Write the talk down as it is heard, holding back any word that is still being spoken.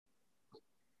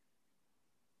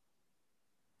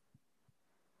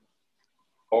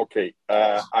Okay,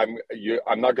 I'm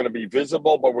not going to be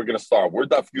visible, but we're going to start. We're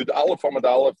Daf Yud Aleph Amud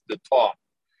Aleph, the top.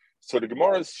 So the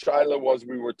Gemara's shaila was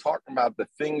we were talking about the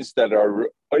things that are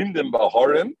oimdim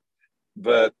b'harim,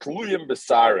 the tluyim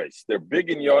b'sares. They're big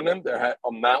in yonim, they're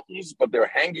on mountains, but they're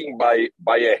hanging by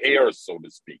a hair, so to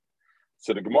speak.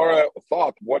 So the Gemara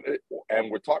thought, and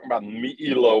we're talking about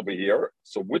Mi'ila over here.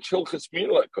 So which Hilchas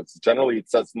Mi'ila? Because generally it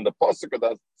says in the Pasuk,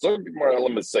 that's so Gemara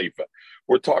Elam Seifa.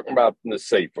 We're talking about in the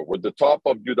Seifa. We're the top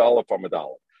of Yud Aleph Amud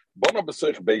Aleph. Bona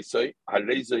b'seich beisei,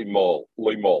 hareze mol,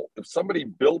 loy mol. If somebody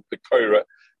built the Kaira,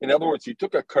 in other words, he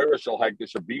took a Kaira shel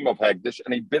Hagdish, a beam of Hagdish,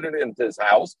 and he bid it into his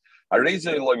house,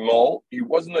 hareze loy mol, he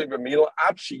wasn't even Mi'ila,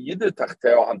 abshi yideh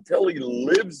tachteo, until he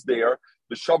lives there,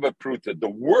 the Shabbat Pruta, the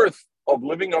worth of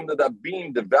living under that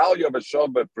beam, the value of a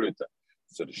Shabbat Pruta.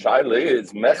 So the shaila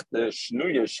is Mechte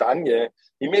Shnuya Shanya.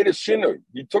 He made a shinu.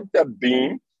 He took that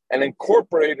beam and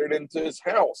incorporated it into his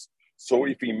house. So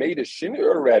if he made a shinu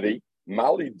already,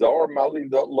 Malidar,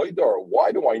 Loidar,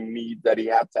 why do I need that he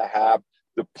had to have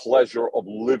the pleasure of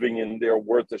living in there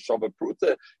worth a Shabbat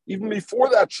Pruta? Even before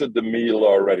that, should the meal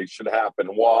already should happen.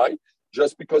 Why?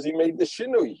 Just because he made the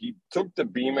shinu. He took the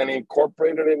beam and he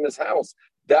incorporated it in his house.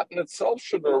 That in itself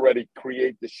should already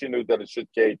create the shinu that it should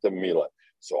create the mila.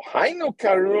 So Hainu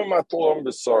Karum Atolom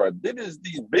Besara. This is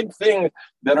these big things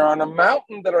that are on a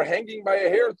mountain that are hanging by a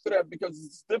hair thread because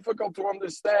it's difficult to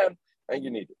understand and you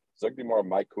need it. Zagdimar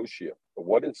my kushia.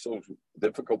 What is so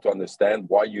difficult to understand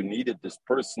why you needed this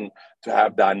person to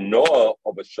have the anoah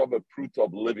of a Shabbat Pruta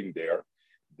of living there?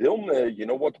 Dilma, you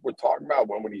know what we're talking about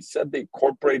when he said they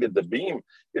incorporated the beam,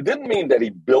 it didn't mean that he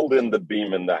built in the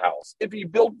beam in the house. If he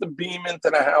built the beam into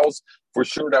the house, for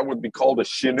sure that would be called a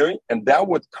shinui, and that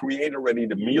would create already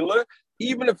the mila,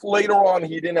 even if later on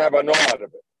he didn't have an out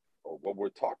of it. But what we're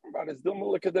talking about is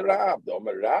Dilma look at the Rab,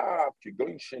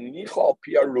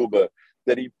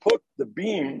 that he put the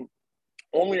beam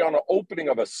only on an opening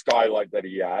of a skylight that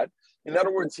he had. In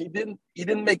other words, he didn't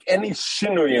make any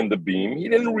shinui in the beam. He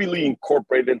didn't really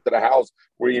incorporate it into the house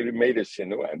where he made a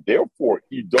shinui, and therefore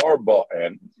idarba.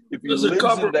 And if he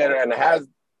lives in there and has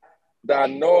the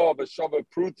no of a Shabbat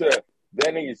Pruta,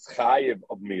 then he's chayiv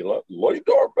of mila loy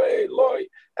darbe loy.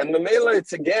 And the mila,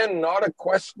 it's again not a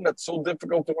question that's so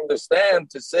difficult to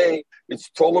understand. To say it's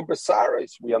tola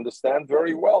besaris, we understand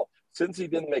very well. Since he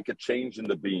didn't make a change in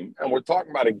the beam, and we're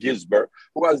talking about a gizber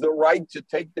who has the right to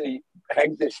take the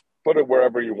hagdish, put it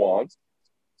wherever he wants.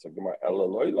 So,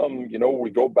 you know,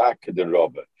 we go back to the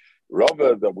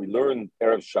Rava that we learned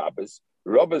Erev Shabbos.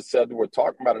 Rava said we're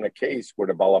talking about in a case where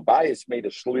the Balabayas made a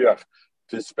shliach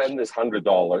to spend this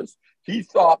 $100. He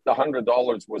thought the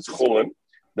 $100 was chulin,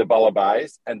 the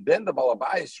Balabayas, and then the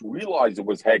Balabayas realized it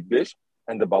was hagdish,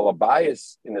 and the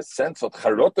Balabayas, in a sense, of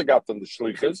charota got on the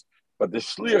shlichas, but the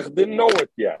shliach didn't know it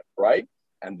yet, right?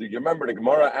 And do you remember the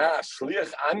Gemara asked,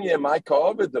 Shliach Anya my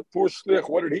Ka'avid, the poor Shliach,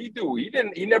 what did he do?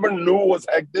 He never knew it was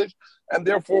Hekdesh, and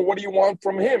therefore, what do you want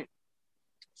from him?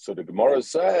 So the Gemara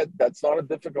said, that's not a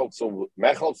difficult. So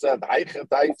Mechel said,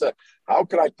 how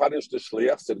can I punish the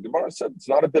Shliach? So the Gemara said, it's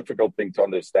not a difficult thing to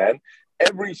understand.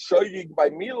 Every shoyig by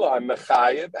Mila, I'm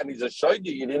mechayev, and he's a shoyig,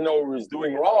 he didn't know he was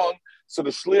doing wrong. So the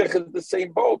Shliach is the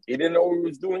same boat. He didn't know he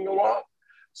was doing wrong.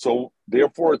 So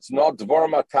therefore, it's not dvar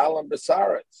matal and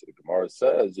besaret. So the Gemara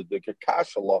says the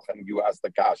kasha loch, and you ask the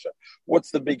kasha,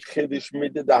 what's the big chiddush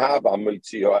midah dahava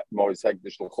mois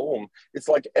hekdesh l'chum? It's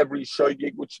like every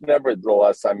shoygig which never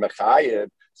dlas I'm mechayev.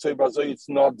 So it's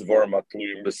not dvar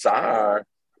matlu besar.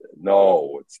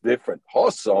 No, it's different.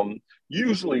 Hossam.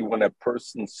 Usually, when a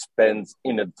person spends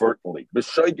inadvertently,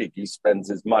 b'shoygig, he spends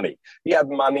his money. He had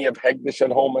money of hekdesh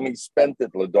at home and he spent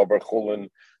it l'davar chulin.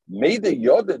 Made a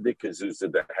yoda dikazuz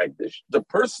the hegdish. The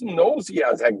person knows he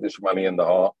has hegdish money in the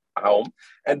home,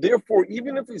 and therefore,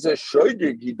 even if he's a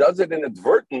shoydig, he does it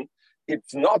inadvertent.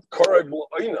 It's not karev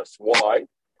l'oinus. Why?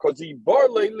 Because he bar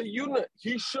le'liyuna.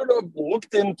 He should have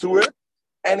looked into it,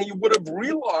 and he would have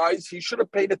realized. He should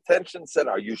have paid attention. Said,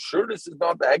 "Are you sure this is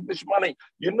not the hegdish money?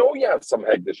 You know you have some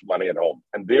hegdish money at home,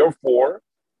 and therefore."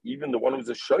 Even the one who's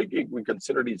a shoygig, we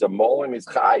consider he's a mol and he's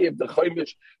chayiv, the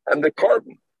chaimish, and the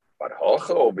carbon. But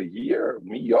Hocha over here,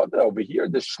 Miyoda over here,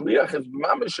 the Shliach is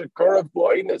mamish a korav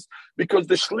blindness because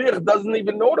the Shliach doesn't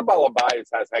even know the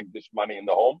Balabayas has hegdish money in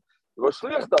the home. The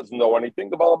Shliach doesn't know anything.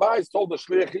 The Balabayas told the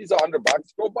Shliach, he's $100,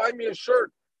 go buy me a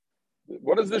shirt.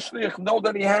 What does the Shliach know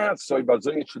that he has? So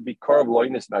it should be korav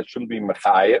blindness and I shouldn't be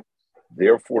mechayev.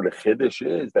 Therefore, the chiddush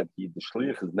is that the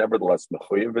shliach is nevertheless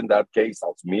mechuyev in that case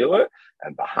als mila,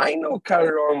 and the hainu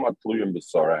karom atluyim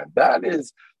b'sora. And that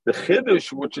is the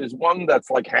chiddush, which is one that's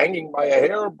like hanging by a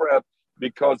hairbreadth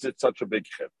because it's such a big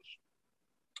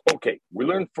chiddush. Okay, we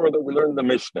learned further. We learned the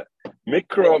Mishnah.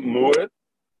 Mikra mu'et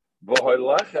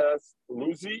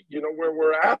Lucy, you know where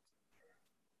we're at?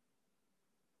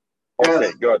 Okay,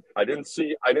 Yes. good. I didn't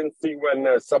see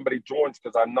when somebody joins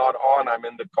because I'm not on. I'm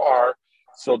in the car,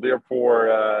 so therefore,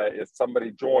 if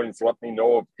somebody joins, let me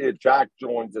know if Jack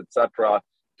joins, etc.,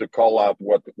 to call out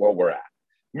what we're at.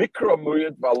 Mikra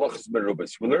muyad v'alochas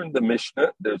merubis. We learned the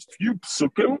Mishnah. There's few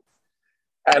psukim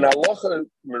and alocha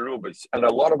merubis, and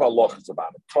a lot of alochas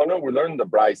about it. Tana, we learned the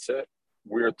Brisa.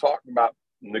 We're talking about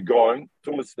Nagon,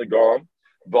 Tumas Nagon,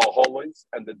 Vaholis,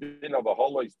 and the din of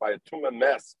Vaholis by a Tuma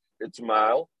mess. It's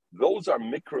mile. Those are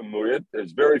mikra muyad.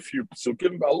 There's very few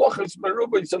psukim. Halachas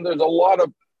merubis, and there's a lot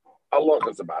of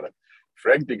halachas about it.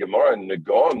 Frag the Gemara,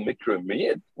 Nagon mikra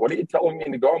muyad. What are you telling me,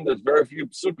 Nagon? There's very few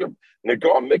psukim.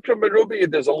 Nagon mikra merubis.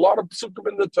 There's a lot of psukim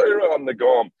in the Torah on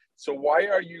Nagon. So why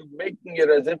are you making it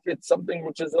as if it's something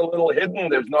which is a little hidden?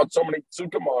 There's not so many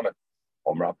psukim on it.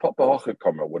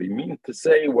 What he means to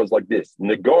say was like this: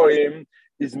 Negoim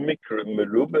is mikra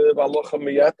merubah halacha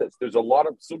miyates. There's a lot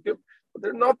of psukim, but there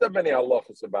are not that many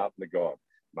halachas about Negoim.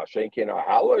 Mashenkin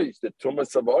ahalos, the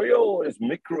tumas of oil is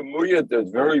mikra muyad. There's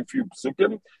very few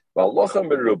psukim, halacha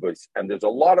merubahs, and there's a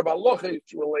lot of halachas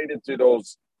related to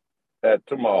those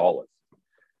tumahalas.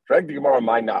 Frag the Gemara,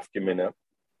 my nafkimina.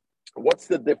 What's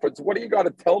the difference? What do you got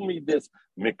to tell me this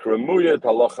mikra muyad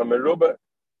halacha merubah?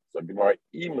 So Gemara,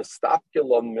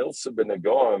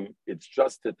 it's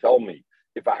just to tell me.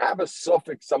 If I have a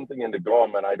suffix something in the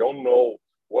Gom and I don't know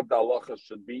what the halacha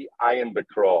should be, ayin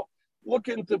bekra. Look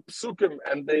into psukim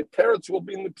and the teretz will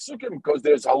be in the psukim because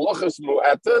there's halachas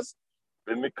mu'atas,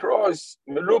 the mikra is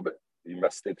merubah. You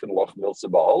must stay in loch milsa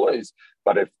ba'alais.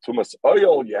 But if tumas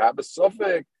oil, you have a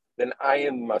suffix, then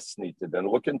ayin must need it. Then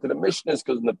look into the Mishnahs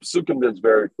because in the psukim there's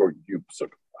very few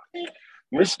psukim.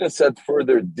 Mishnah said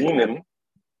further, dinim,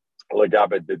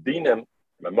 Lagabe the dinim,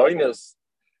 memoinus,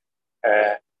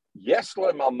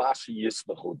 yeslem al mashi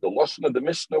yismachu. The lashon of the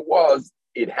Mishnah was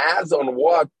it has on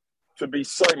what to be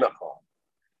soymachon.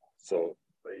 So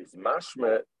is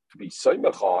mashma to be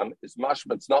soymachon is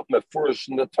mashma. It's not mefurish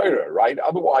in the Torah, right?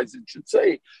 Otherwise, it should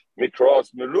say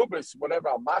mikros merubis, whatever.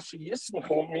 Al mashi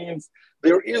yismachu means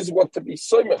there is what to be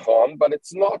soymachon, but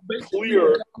it's not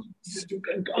clear.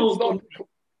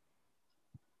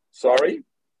 Sorry.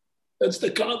 That's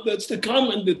the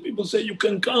comment that people say you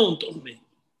can count on me.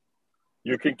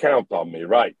 You can count on me,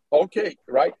 right? Okay,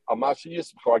 right. Amashi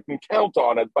Yisbach, I can count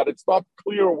on it, but it's not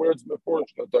clear where it's before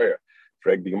Torah.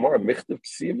 Frag the Gemara, Michtav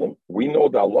Ksivim. We know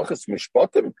the halachas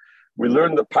mishpatim. We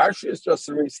learned the parshas just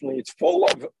recently. It's full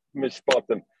of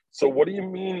mishpatim. So what do you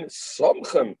mean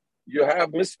samchem? You have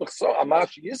misbach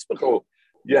amashi Yisbach.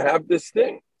 You have this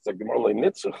thing. So Gemara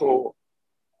le'nitzachu.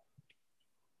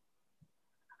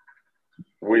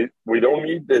 We don't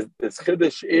need this. This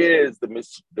chiddush is the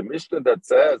Mishnah that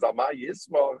says Amar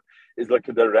Yismach is like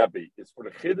the Rebbe. It's for the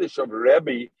chiddush of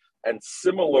Rebbe and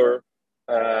similar.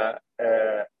 Rashi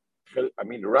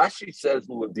says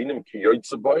Ladinim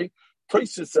Kiyotzabay.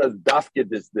 Tosha says Dafke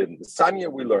this din. The Sanya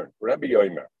we learn Rebbe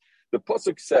Yomer. The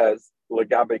pasuk says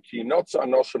Lagabe Kinotzu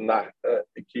Anoshim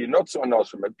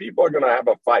Anoshim. And people are going to have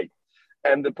a fight,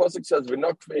 and the pasuk says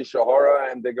V'nokvei Shahara,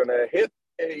 and they're going to hit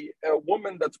a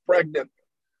woman that's pregnant.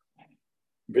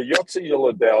 And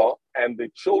the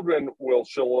children will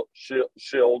shield.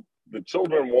 The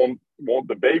children won't.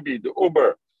 The baby, the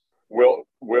uber, will.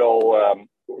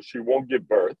 She won't give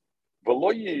birth.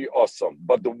 Awesome.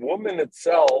 But the woman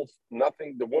itself,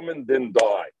 nothing. The woman didn't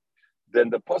die. Then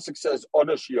the pasuk says,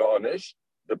 "Onish yonish."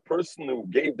 The person who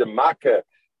gave the makkah,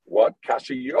 what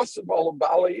kashi yosef al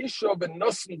ba'alei isha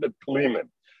v'nosin the klimen,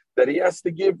 that he has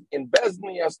to give in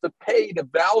Bezdin. He has to pay the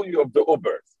value of the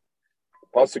ubers.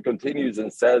 Pasuk continues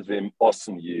and says, "V'im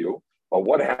osim you." But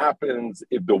what happens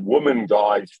if the woman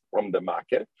dies from the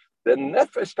makkah? Then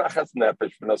nefesh tachas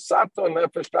nefesh, v'nosato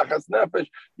nefesh tachas nefesh.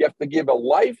 You have to give a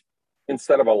life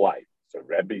instead of a life. So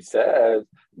Rebbe says,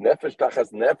 nefesh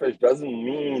tachas nefesh doesn't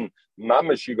mean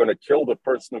mamish you're going to kill the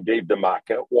person who gave the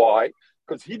makkah. Why?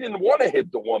 Because he didn't want to hit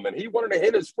the woman. He wanted to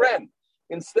hit his friend.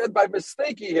 Instead, by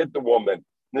mistake, he hit the woman.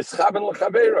 So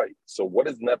what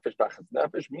is nefesh tachas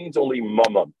nefesh? Means only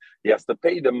mamam. He has to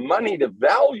pay the money, the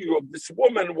value of this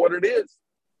woman, what it is.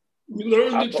 We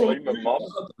learned it from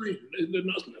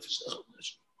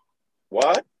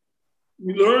what?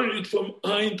 We learned it from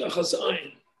Ayin Tachas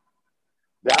Ayin.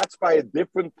 That's by a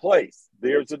different place.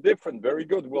 There's a different, very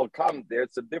good, we'll come.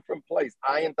 There's a different place.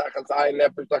 Ayin Tachas Ayin,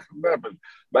 nefesh tachas nefesh.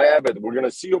 By Abed, we're going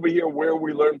to see over here where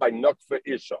we learn by Nukfa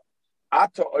Isha.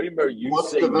 Ata Omer, you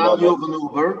What's say the value of an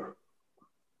Uber?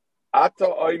 Ata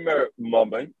Omer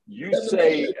Mama, you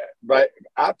say, right?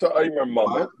 Ata Omer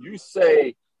Mama, you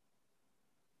say,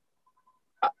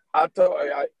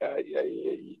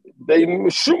 they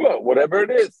mishuma, whatever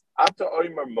it is. Ata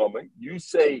oimer moment, you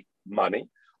say money.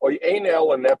 Or ein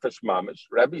el and nefesh mamish.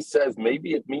 Rabbi says maybe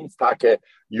it means take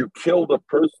you killed a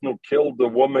person who killed the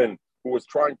woman who was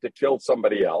trying to kill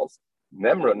somebody else.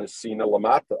 Nemra nesina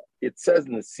lamata. It says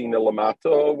nesina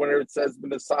lamata when it says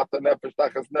nesata nefesh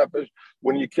tachas nefesh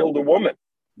when you killed a woman.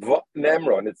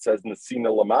 Nemra, and it says nesina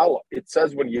lamala. It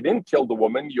says when you didn't kill the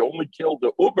woman, you only killed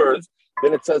the ubers.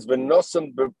 Then it says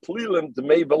v'nosan b'plilim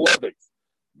d'mei v'levis.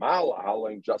 Mala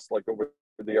haling just like over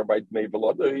there by d'mei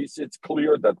v'levis. It's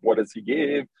clear that what does he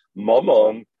give?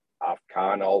 Mammon.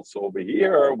 Afkan also over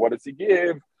here. What does he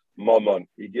give? Mammon.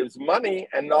 He gives money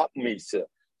and not misa.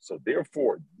 So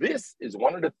therefore, this is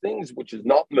one of the things which is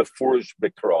not mefurish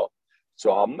bikra.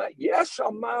 So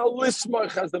Amal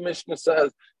Lismach, as the Mishnah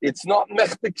says, it's not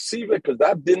mechtik siva because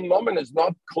that din mammon is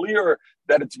not clear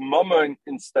that it's mammon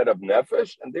instead of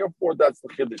nefesh, and therefore that's the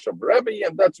chiddush of Rebbe,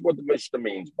 and that's what the Mishnah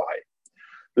means by it.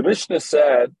 The Mishnah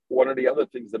said one of the other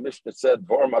things the Mishnah said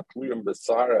Varma Kliyum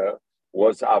Besara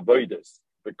was avodas,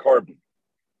 the carbon.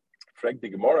 Frank the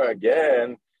Gemara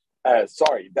again. That's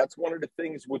one of the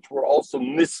things which were also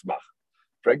nismach.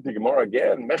 Frank the Gemara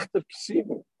again. Mechtav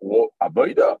Ksivu. Well,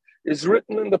 avoda is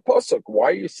written in the pasuk. Why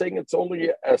are you saying it's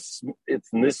only it's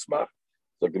nismach?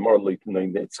 So Gemara we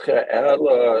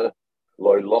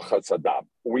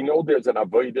know there's an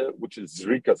avoda which is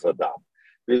zrikas adam.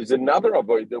 There's another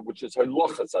avoda which is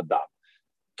halochas adam,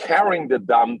 carrying the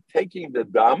dam, taking the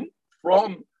dam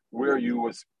from where you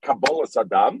was kabbalas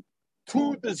adam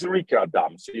to the zrika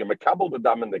adam. So you makabel the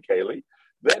dam in the keli,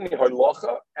 then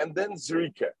halacha, and then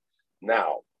zrika.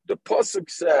 Now the pasuk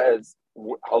says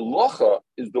halacha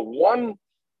is the one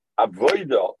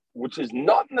avoda which is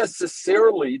not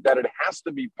necessarily that it has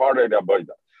to be part of the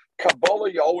avoda. Kabbalah,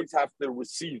 you always have to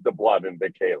receive the blood in the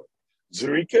keli.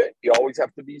 Zrika, you always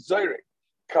have to be zayrik.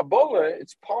 Kabbalah,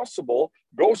 it's possible,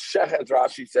 go shech, as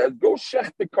Rashi says, go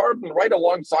shech the carbon right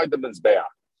alongside the mizbeach.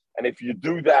 And if you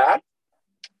do that,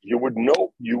 you would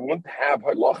know, you wouldn't have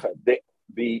halacha.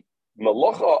 The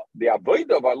malacha, the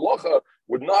avodah of halacha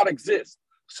would not exist.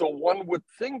 So one would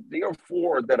think,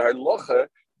 therefore, that halacha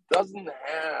doesn't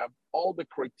have all the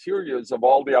criterias of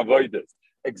all the avodas.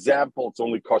 Example, it's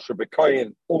only kosher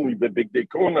b'kayin, only b'big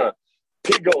dekuna.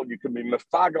 Pigel, you can be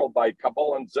mefagel by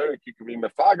Kabbalah and Zerek, you can be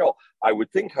mefagel. I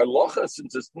would think halacha,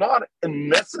 since it's not a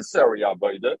necessary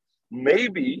avodah,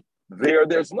 maybe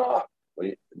there's not.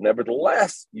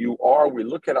 Nevertheless, we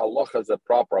look at halacha as a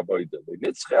proper avodah. We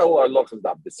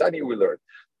learn.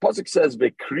 Pasuk says,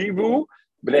 "Vekrivu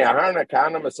b'nei aharon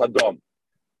hakahanim es Adam."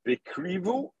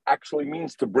 Vekrivu actually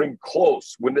means to bring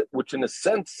close, which in a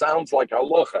sense sounds like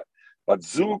halacha. But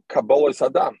zu Kabbalah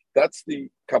Adam, that's the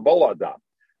Kabbalah Adam.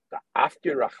 The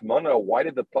Afkir Rachmana, why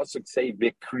did the pasuk say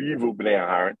Vekrivu b'nei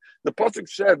aharon? The pasuk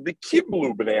said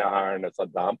Vekiblu b'nei aharon es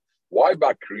Adam. Why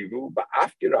Bakrivu? But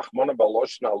Afkir Rachmana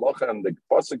b'loshon halacha, and the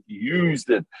pasuk used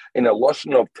it in a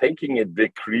loshon of taking it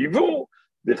Vekrivu.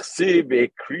 V'chsi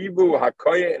Vekrivu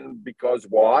hakoyen, because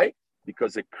why?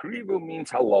 Because a krivu means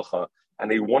halacha,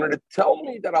 and he wanted to tell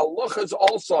me that halacha is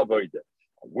also avodah.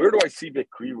 Where do I see the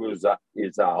krivu is a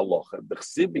halacha?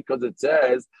 Because it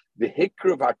says the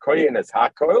hikriv hakoyen is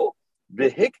hakoil, the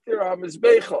hikter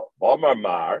hamizbecha.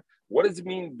 Amar. What does it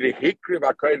mean? The hikriv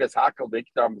hakoyen is hakoil, the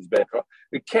hikter hamizbecha.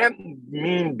 It can't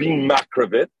mean being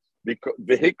makravit, because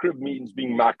the hikriv means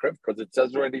being makrav, because it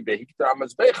says already the hikter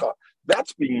hamizbecha.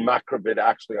 That's being makravit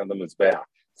actually on the mizbecha.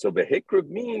 So the hikriv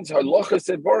means halachas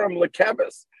evarim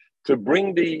lekebes, to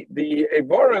bring the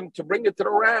evarim, to bring it to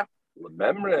the ram.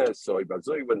 Remember, so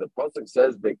when the pasuk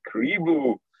says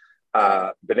 "Bekrivu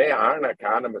b'nei aharon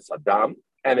hakahanim es Adam,"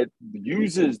 and it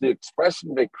uses the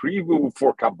expression "Bekrivu"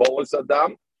 for Kabbalah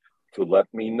Adam, to let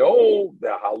me know the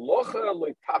halacha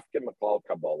leitafke meklal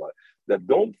Kabbalah. That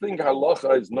don't think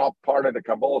halacha is not part of the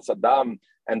Kabbalah Adam,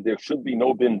 and there should be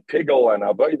no bin pigel and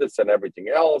avodas and everything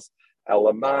else.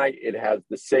 Elamai, it has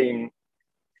the same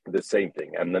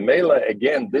thing. And the Mela,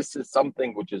 again, this is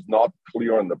something which is not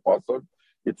clear in the pasuk.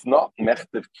 It's not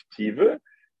mechtiv k'tiva,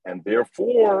 and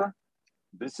therefore,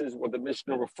 this is what the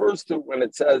Mishnah refers to when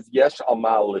it says yesh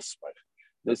amal lismach.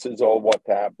 This is all what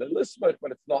to have the lismach,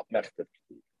 but it's not mechtiv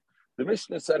k'tiva. The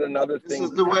Mishnah said another thing. This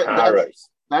is the way.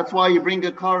 That's why you bring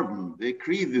a carbon. They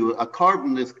krivu. A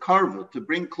carbon is carved to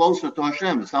bring closer to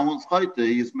Hashem. Someone's chayte,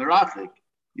 he's merachik.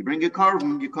 You bring a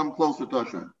carbon, you come closer to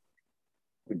Hashem.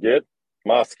 Get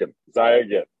masken. Zaya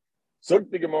get. Zug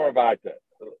the Gemara weiter.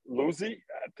 Lucy,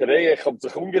 today I have to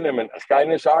ungenommen.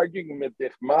 Keine arguing mit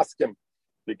dich masken,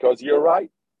 because you're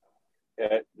right.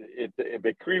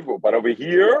 But over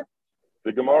here,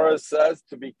 the Gemara says,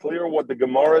 to be clear what the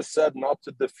Gemara said, not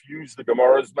to diffuse the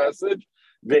Gemara's message,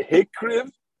 the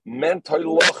hikriv meant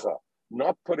halacha,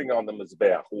 not putting on the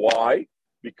mizbeach. Why?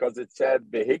 Because it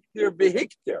said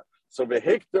behiktir. So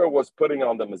behiktir was putting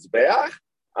on the mizbeach,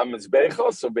 a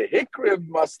mizbecha. So behikriv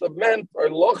must have meant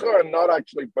halacha and not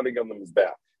actually putting on the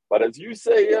mizbeach. But as you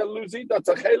say, Lucy, that's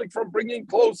a chelik from bringing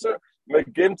closer. Me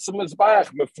gimt zum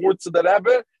mizbeach, me fuhrt zu der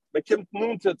Rebbe, me kimt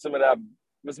nunte zum Rebbe,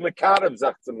 mis me karev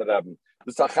sagt zum Rebbe.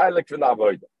 Das ist a chelik von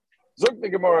Avodah. Zog the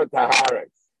Gemara Taharis.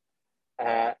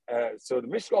 So the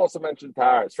Mishnah also mentioned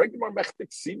Taharis. Frank Gemara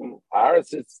Mechtik 7.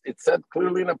 Taharis, it's said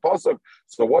clearly in a pasuk.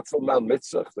 So what's the Mal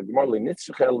Mitzvah? The Gemara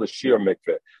Nitzvah El Shir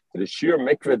Mikveh. The Shir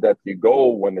Mikveh that you go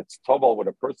when it's Taval, when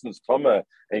a person's Tama,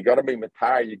 and you got to be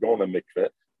Matar, you go in a Mikveh.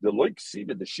 The Loik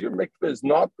Siva, the Shir Mikveh is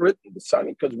not written. The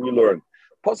sign because we learn.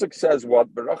 Pasuk says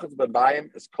what? Berachas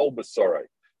B'Mayim is Kol B'Sorai.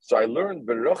 So I learned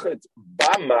Berachas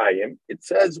B'Mayim. It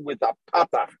says with a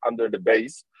patach under the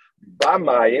base.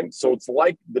 B'Mayim, so it's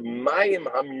like the Mayim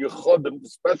HaMiyuchodim, the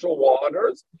special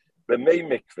waters, the Mei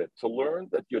Mikveh, to learn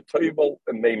that you're Toivel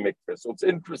and Mei Mikveh. So it's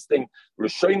interesting,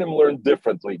 Rishonim learn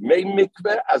differently. Mei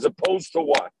Mikveh as opposed to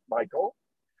what, Michael?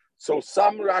 So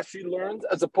some Rashi learns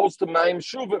as opposed to Mayim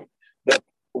Shuvim, that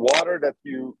water that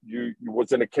you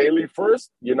was in a Keli first,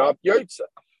 you're not Yotze.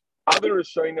 Other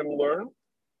Rishonim learn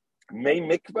Mei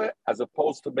Mikveh as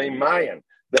opposed to Mei Mayim,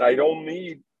 that I don't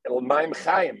need Mayim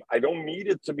Chaim. I don't need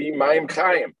it to be Mayim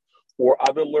Chaim. Or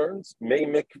other learns, Mei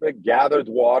Mikveh, gathered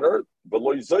water,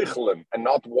 V'lo Zeichelim, and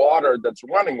not water that's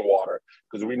running water,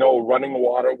 because we know running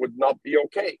water would not be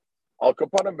okay. Al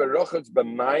Kapanim Berochas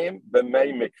B'Mayim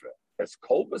B'Mei Mikveh. As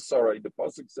Kol B'Sarei, the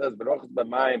pasuk says Berochas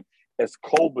B'Mayim as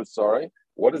Kol B'Sarei.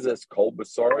 What is this Kol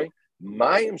B'Sarei?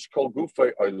 Mayim Shkol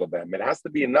Gufay Oilabem. It has to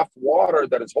be enough water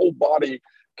that his whole body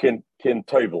can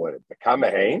toivel in it. The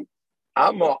Kamahain.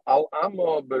 Amma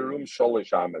berum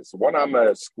sholish amas. One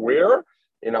amma square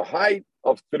in a height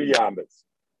of 3 amas.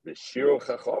 The shir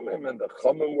chachomim and the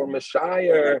chomim were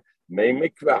meshayer. Mei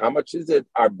mikveh. How much is it?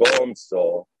 Arbom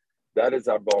so. That is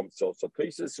arbom so. So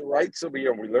places writes over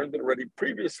here, and we learned it already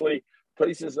previously.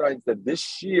 Places writes that this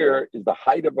shear is the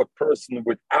height of a person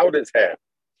without his head,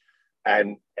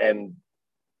 and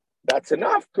that's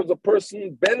enough because a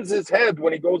person bends his head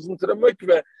when he goes into the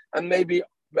mikveh, and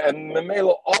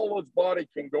Memela, all his body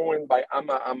can go in by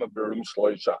Amma Berum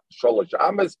Sholish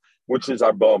Amas, which is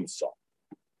our Bomsa.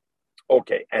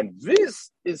 Okay, and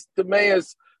this is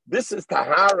Timaeus, this is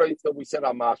Taharis that we said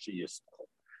Amashi Yisrael.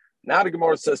 Now the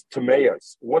Gemara says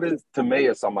Timaeus. What is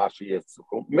Timaeus Amashi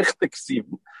Yisrael? Michtik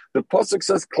Sivan. The Pasuk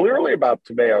says clearly about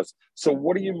Timaeus. So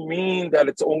what do you mean that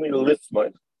it's only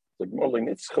Lithman? The Gemara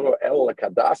Nitzcho El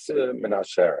Kadasa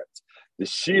Menasheret. The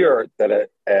shear that a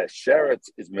sheretz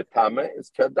is metame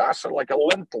is kadasha, like a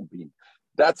lentil bean.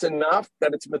 That's enough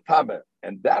that it's metame.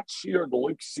 And that shear, the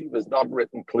Luke Siva, is not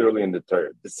written clearly in the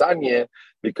Torah. The Sanya,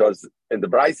 because in the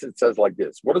Bryce it says like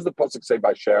this. What does the pasuk say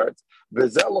by sheretz?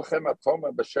 V'zelochem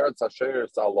atoma b'sheretz asher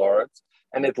salaretz,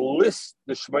 and it lists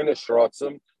the shmona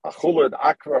shrotzim, achulad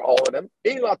akvar, all of them.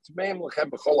 Eilat meim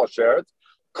lechem b'chol asheretz,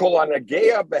 kol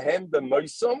anagea behem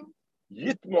b'moisum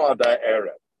yitmo ada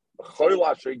eret.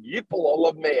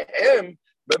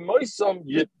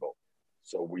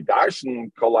 So we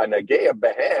darshan kolainagea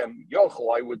behem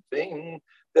yochel. I would think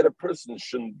that a person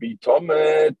shouldn't be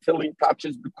tomeh till he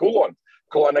touches bekulon.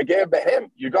 Kolainagea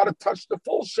behem, you got to touch the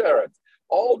full sheret.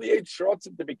 All the 8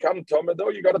 shrotzim to become tomeh,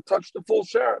 though, you got to touch the full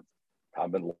sheret.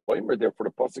 Therefore,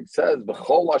 the pasuk says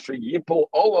b'chol asher yipol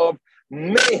olav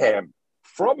mehem.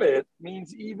 From it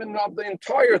means even of the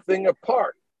entire thing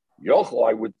apart. Yochel,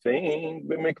 I would think,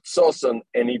 b'miktsosan,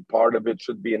 any part of it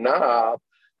should be enough.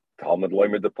 Talmud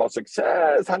Loimer, the pasuk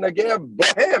says, Hanageh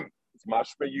b'hem. It's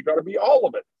mashma, you got to be all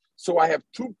of it. So I have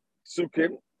 2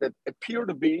 psukim that appear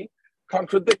to be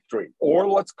contradictory, or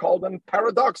let's call them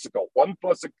paradoxical. One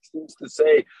pasuk seems to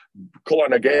say, Kol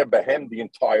Hanageh b'hem, the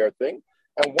entire thing,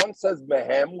 and one says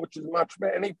b'hem, which is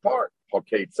mashma, any part.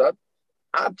 Hoketzat.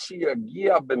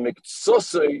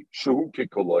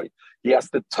 He has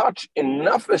to touch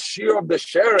enough a shear of the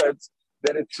sheretz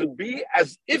that it should be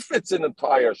as if it's an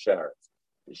entire sheretz.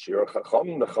 The shear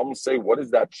chacham, the chacham say, what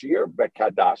is that shear?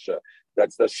 Bekadasha.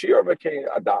 That's the shear of a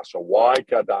kadasha. Why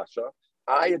kadasha?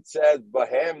 It says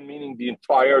bahem, meaning the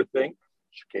entire thing.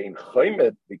 Shkein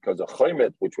chaymet, because a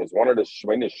chaymet, which was one of the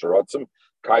shmeinis sheratzim,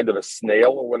 kind of a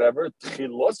snail or whatever,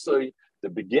 tchilosai, the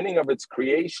beginning of its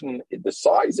creation, the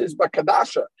size is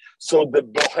bakadasha. So the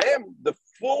bohem, the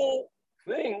full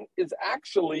thing, is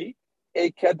actually a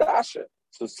kadasha.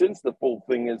 So since the full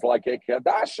thing is like a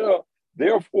kadasha,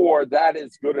 therefore that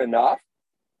is good enough.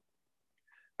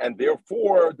 And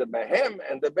therefore the mehem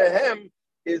and the behem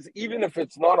is, even if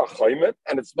it's not a chaymet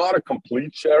and it's not a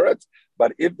complete sheretz,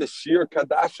 but if the sheer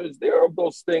kadasha is there of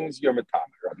those things, you're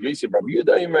metamer. Rabbi Yossi Bar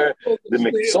Yehuda Omer, the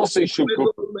Miktsosei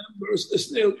Shukul. Remembers the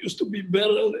snail used to be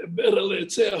ברל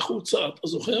יצא החוצה, אתה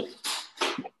זוכר?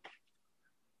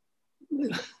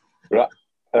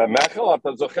 מיכאל, אתה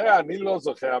זוכר? אני לא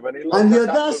זוכר, אבל אני לא... אני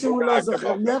יודע שהוא לא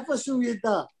זוכר, מאיפה שהוא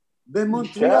ידע.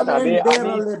 במונטריאל אין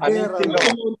ברל לברל.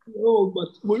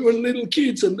 But we were little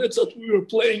kids, and that's what we were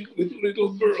playing with little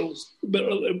girls.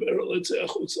 ברל יצא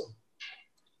החוצה.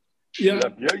 Yeah.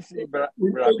 Rabbi Yossi Bar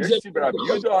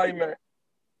Yehuda Omer.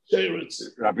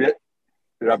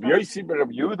 Rabbi Yossi Bar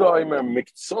Yehuda Omer,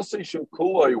 Miktsosei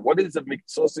Shukuloi. What is a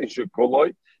Miktsosei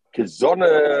Shukuloi?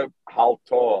 Kizona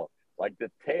halto, like the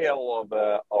tail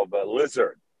of a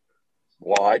lizard.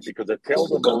 Why? Because the tail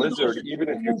of a lizard, even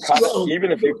if you cut it,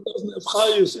 even if you doesn't have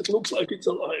chayus, it looks like it's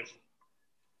alive.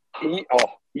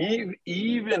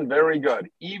 Even very good.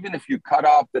 Even if you cut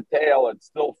off the tail, it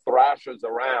still thrashes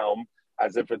around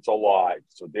as if it's alive.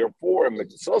 So therefore, a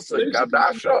Miktsosei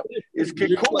Kadasha is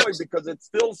Kikuloi because it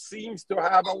still seems to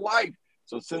have a life.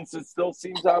 So since it still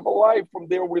seems to have a life, from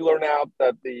there we learn out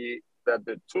that the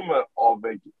tumah of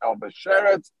a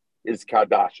sheretz is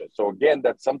kadasha. So again,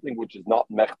 that's something which is not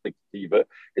mechtik tiva.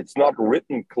 It's not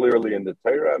written clearly in the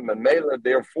Torah. Memela,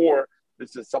 therefore,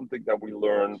 this is something that we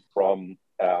learn from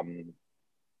Yeshlam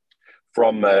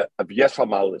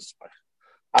Alismach.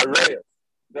 Arayas.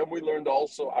 Then we learned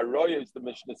also Arayas. The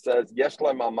Mishnah says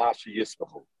Yeshlam Amashi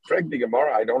Yismachu. Frag the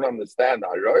Gemara, I don't understand.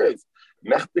 Arayas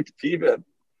mechtik tiva.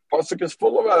 Pasuk is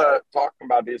full of talking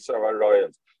about this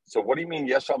Arayas. So what do you mean,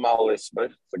 Yesham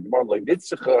al-Ismach?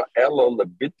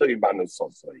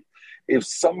 If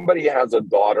somebody has a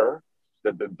daughter,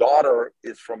 that the daughter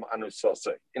is from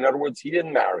Anusosei. In other words, he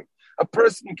didn't marry. A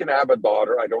person can have a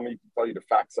daughter. I don't need to tell you the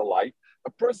facts of life.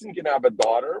 A person can have a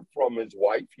daughter from his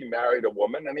wife. He married a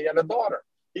woman and he had a daughter.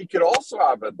 He could also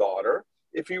have a daughter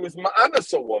if he was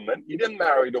ma'anas a woman. He didn't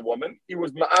marry the woman. He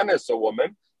was ma'anas a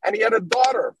woman and he had a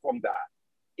daughter from that.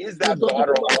 Is that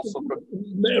daughter also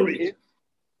married?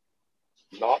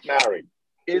 Not married.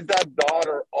 Is that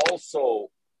daughter also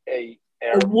a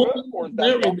woman, or is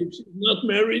that married? If she's not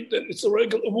married, then it's a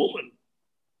regular woman.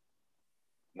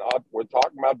 Not. We're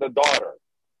talking about the daughter.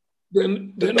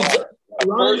 Then daughter. A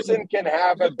person can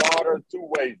have a daughter two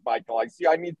ways, Michael.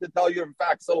 I need to tell you the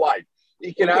facts of life.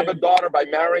 He can have a daughter by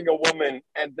marrying a woman,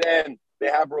 and then they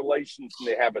have relations and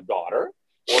they have a daughter.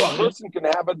 Or a person can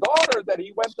have a daughter that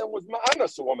he went and was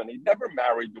ma'anas a woman. He never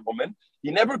married the woman. He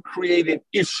never created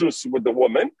issues with the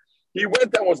woman. He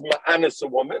went and was ma'anas a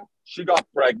woman. She got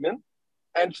pregnant,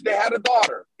 and they had a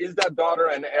daughter. Is that daughter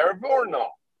an erva or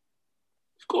no?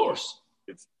 Of course.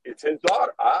 It's his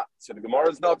daughter. So the Gemara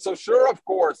is not so sure, of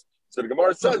course. So the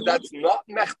Gemara says that's not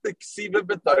mechtek siva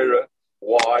b'Torah.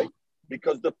 Why?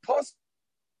 Because the pasuk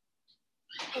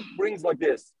brings like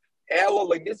this.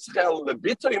 It's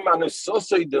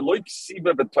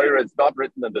not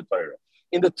written in the Torah.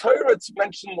 In the Torah, it's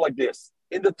mentioned like this.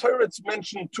 In the Torah, it's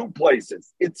mentioned two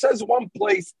places. It says one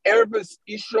place, Erves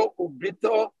Isha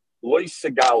Ubita Loy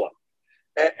Segala.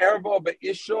 Erva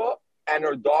Isha and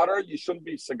her daughter, you shouldn't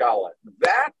be Segala.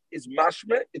 That is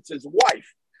mashma, it's his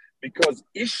wife. Because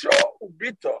Isha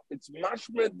Ubita, it's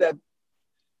mashma that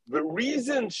the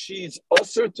reason she's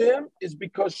usher to him is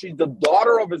because she's the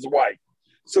daughter of his wife.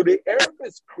 So the Erev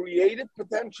is created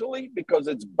potentially because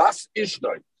it's Bas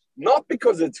Ishnoi, not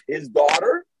because it's his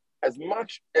daughter as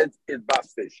much as it's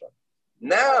Bas Isha.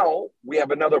 Now we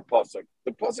have another pasuk.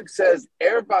 The pasuk says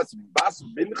Ervas Bas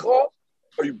Bincha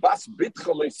or Bas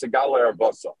Bitcha Segala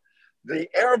Ervasa. The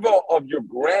erva of your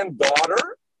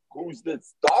granddaughter, who's the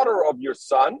daughter of your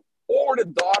son, or the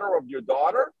daughter of your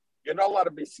daughter, you're not allowed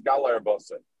to be Segala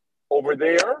Ervasa. Over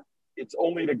there, it's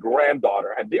only the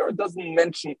granddaughter, and there it doesn't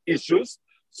mention issues.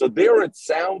 So there it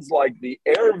sounds like the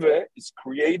erve is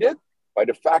created by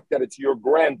the fact that it's your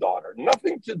granddaughter.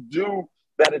 Nothing to do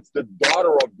that it's the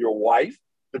daughter of your wife,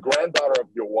 the granddaughter of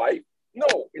your wife.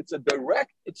 No, it's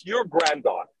your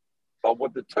granddaughter. But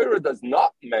what the Torah does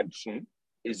not mention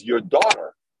is your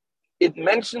daughter. It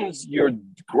mentions your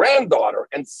granddaughter.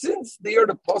 And since there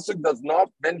the pasuk does not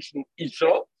mention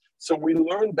Isha, so we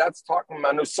learn that's talking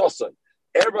Manusasa.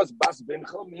 Ervas Bas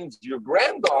Bincha means your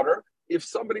granddaughter. If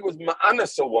somebody was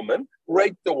ma'anas a woman,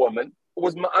 raped a woman,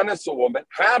 was ma'anas a woman,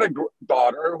 had a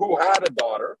daughter who had a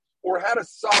daughter, or had a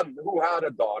son who had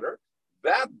a daughter,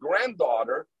 that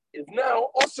granddaughter is now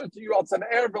also to you. It's an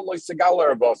erva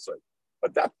loisegala ervasa.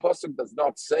 But that pasuk does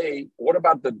not say, what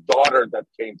about the daughter that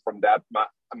came from that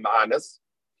ma'anas?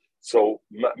 So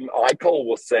Michael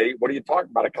will say, what are you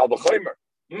talking about? A kal v'chomer.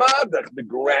 Madach, the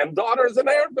granddaughter is an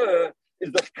erva.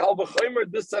 Is the kal v'chomer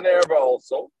this an erva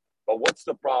also? But what's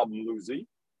the problem, Lucy?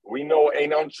 We know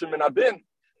Einon Shimon Abin.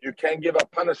 You can't give a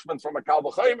punishment from a kal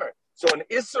v'chomer. So an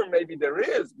Isser maybe there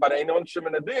is, but ain't on Shim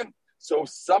and Adin. So if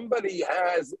somebody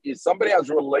has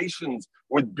relations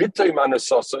with Bitoy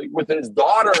Manusasa, with his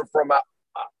daughter from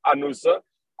Anusa,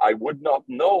 I would not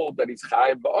know that he's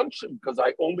Chayav Ba'onshim because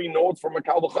I only know it from a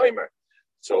Kal V'Chomer.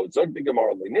 So Zog the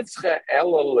Gemara, Nitzche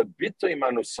Ela LeBitoy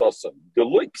Manusasa,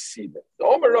 Deloik Sida,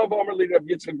 Omer Rav Omer Li Rav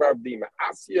Yitzchak Bar Avdima,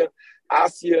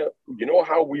 Asya, you know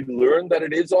how we learn that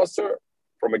it is Aser?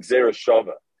 From Exera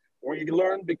Shava. We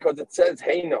learn because it says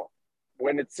Heino.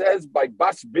 When it says by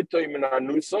Bas Bitoy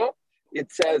Anusa,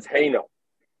 it says Heino.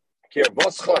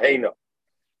 Kirvoscha Heino.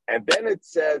 And then it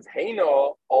says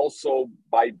Heino also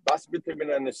by Bas Bitoy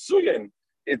Anusuyin,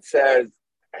 it says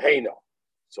Heino.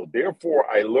 So therefore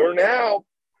I learn out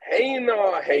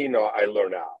Heino, I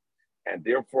learn out. And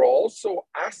therefore also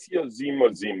Asya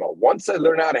Zima. Once I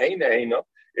learn out Heino,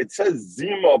 it says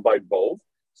Zima by both.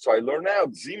 So I learn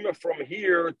out Zima from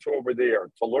here to over there.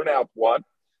 To learn out what?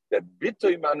 That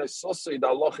Bitoy Manusosei the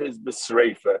Allah is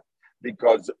Besreifa.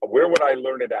 Because where would I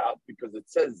learn it out? Because it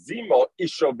says Zima,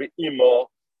 Isha Be'ima.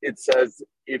 It says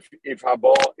if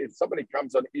somebody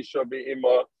comes on Isha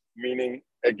Be'ima, meaning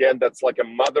again that's like a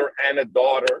mother and a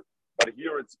daughter, but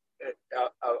here it's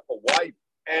a wife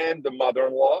and the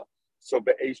mother-in-law. So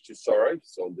Be'esh Tisarif.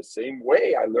 So in the same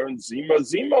way, I learned Zima,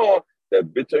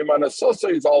 that Bitoy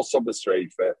Manusosei is also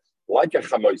Besreifa, like a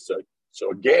Chamoisei.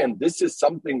 So again, this is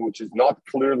something which is not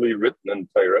clearly written in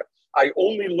Torah. I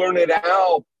only learn it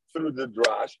out through the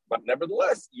drash, but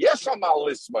nevertheless, yes, Amal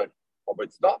Lismay, but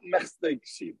it's not Mechstei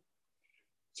Ksiv.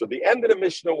 So the end of the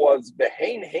Mishnah was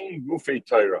Behein Hein Gufei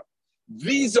Torah.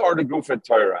 These are the Gufei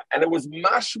Torah, and it was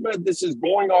mashma. This is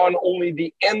going on only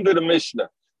the end of the Mishnah.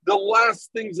 The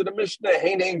last things of the Mishnah,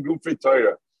 Hein Hein Gufei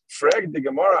Torah. Frag the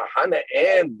Gemara, Hana,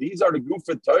 and these are the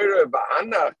Gufei Torah,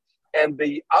 V'Hana. And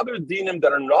the other dinim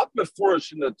that are not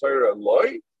mefurish in the Torah,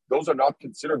 loy, those are not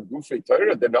considered Gufei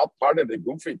Torah. They're not part of the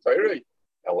Gufei Torah.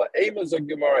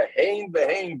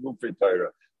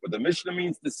 But the Mishnah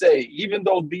means to say, even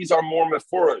though these are more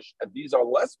mefurish and these are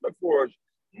less mefurish,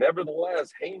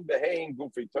 nevertheless, hein behein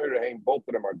Gufei Torah, hein, both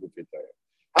of them are Gufei Torah.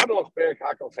 Hadalach Perek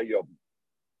Hakal Chayov.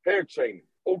 Perek Sheni.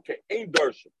 Okay, ein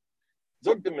darshim.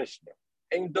 Zog the Mishnah.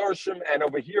 Ein darshim, and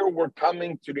over here we're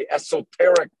coming to the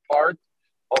esoteric part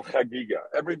of Chagiga.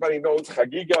 Everybody knows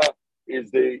Chagiga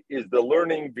is the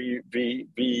learning the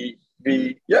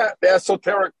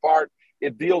esoteric part.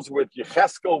 It deals with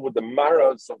Yecheskel, with the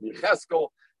maras of Yecheskel,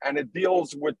 and it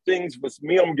deals with things with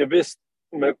Miyom Gewiss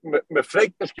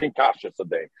mefrektish kin kashes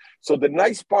today. So the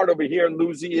nice part over here,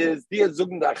 Lucy, is die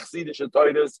Zugen der Chassidische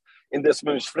Teures in this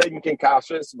mefregen kin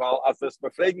kashes. Well, as this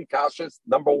mefregen kashes,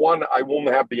 number one, I won't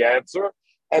have the answer,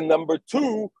 and number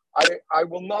two, I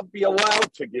will not be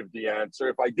allowed to give the answer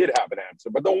if I did have an answer.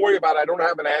 But don't worry about it. I don't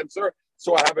have an answer,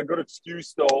 so I have a good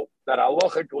excuse, though, that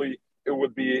halachically it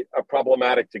would be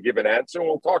problematic to give an answer. And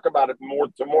we'll talk about it more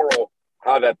tomorrow,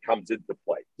 how that comes into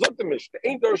play. Look the Mishnah.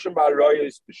 Ain't darshan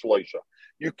ba'arayos b'shloisha.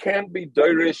 You can't be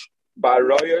darish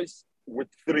ba'arayos with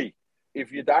three.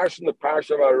 If you darshan the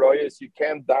parsha of arayos, you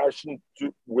can't darshan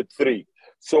with three.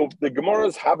 So the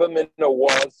Gemara's Havamina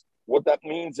was, what that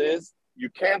means is, you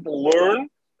can't learn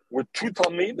with two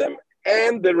Talmidim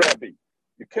and the Rebbe.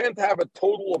 You can't have a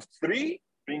total of three,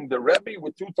 being the Rebbe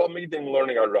with two Talmidim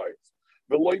learning Arayos.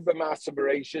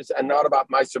 And not about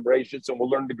Ma'aser Bereshis, and we'll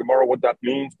learn the Gemara what that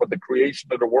means, but the creation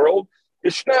of the world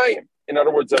is Shnayim. In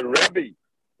other words, a Rebbe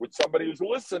with somebody who's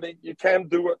listening, you can't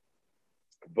do it.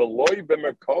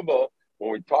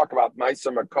 When we talk about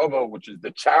Ma'aser Merkava, which is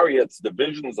the chariots, the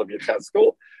visions of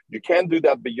Yecheskel, you can't do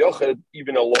that b'yochid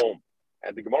even alone.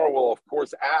 And the Gemara will, of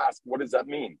course, ask, what does that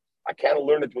mean? I can't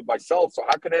learn it with myself, so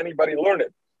how can anybody learn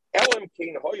it?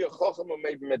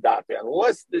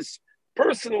 Unless this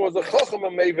person was a chacham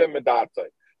meive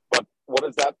medate. But what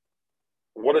does that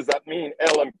mean?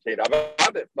 Elam kein.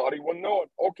 If not, he wouldn't know it.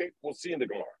 Okay, we'll see in the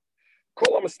Gemara.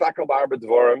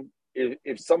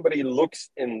 If somebody looks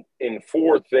in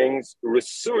four things,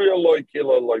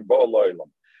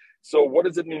 so what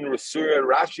does it mean, Rasuya?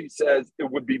 Rashi says it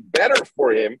would be better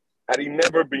for him had he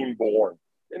never been born.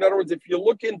 In other words, if you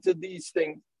look into these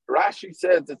things, Rashi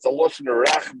says it's a lashon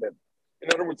rachman. In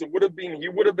other words, he would have been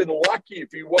lucky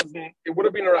if he wasn't. It would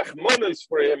have been a rachmanis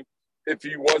for him if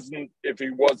he wasn't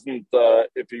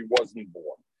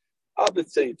born. I would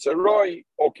say it's a roy.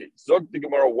 Okay, Zog the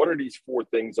Gemara. What are these four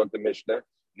things of the Mishnah?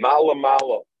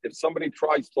 Mala. If somebody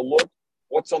tries to look,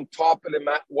 what's on top of the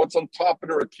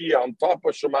rakia, on top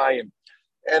of Shemayim,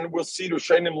 and we'll see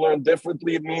Rishonim learn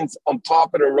differently. It means on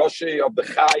top of the Rashi of the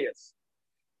Chayas,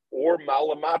 or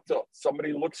Malamata.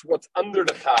 Somebody looks what's under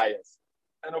the Chayas.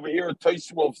 And over here,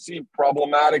 Tais will see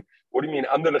problematic. What do you mean?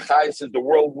 Under the Chayas is the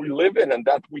world we live in, and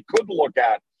that we could look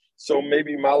at. So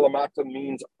maybe malamata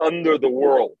means under the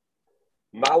world.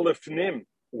 Malifnim,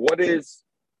 what is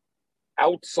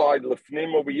outside?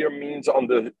 Lifnim over here means on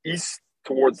the east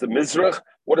towards the Mizrach.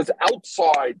 What is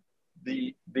outside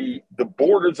the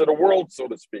borders of the world, so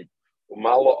to speak?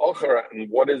 Umala Achar, and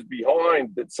what is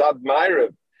behind the Tzad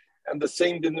Ma'ariv? And the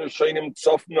same din Shainim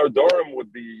Tzof Nardorim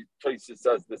would be, Tosis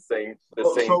says the same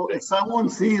So thing. if someone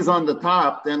sees on the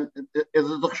top, then is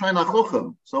it Dachshain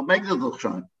Achuchim? So make the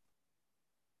Dachshain.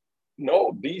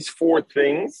 No, these four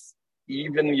things,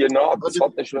 even the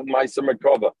Sotnish Maisa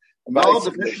Merkava. No,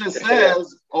 the Mishnah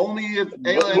says only if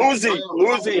Luzi,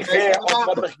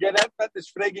 aber ich gerät mit des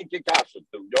Fragen gekascht,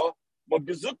 ja? Man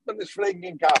gesucht mit des Fragen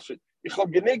gekascht. Ich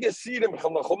habe genügend Sieren, ich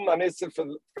habe noch an Esser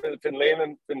von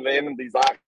Lehnen die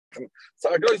Sachen. So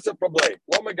a größer Problem.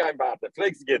 Lass me gehen weiter.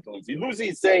 Flex get Luzi. Luzi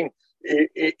is saying,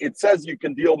 it says you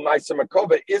can deal Maisa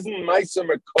Merkava. Isn't Maisa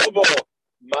Merkava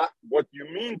what you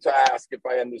mean to ask, if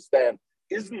I understand?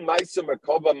 Isn't Maisa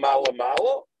Merkava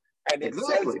Mala? And it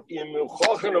says,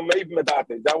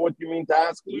 is that what you mean to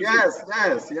ask? Lucy? Yes.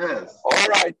 All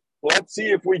right. Let's see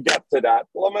if we get to that.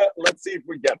 Let's see if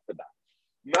we get to that.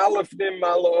 Malafnim,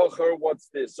 Malacher, what's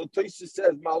this? So Tosha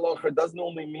says Malacher doesn't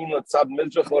only mean Latzad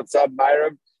Mizrach, Latzad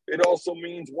Ma'ariv. It also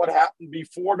means what happened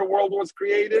before the world was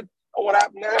created and what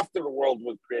happened after the world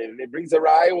was created. It brings a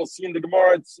raya. We'll see in the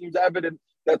Gemara. It seems evident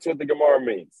that's what the Gemara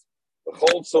means.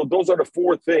 So those are the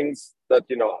four things that,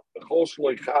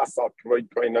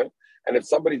 and if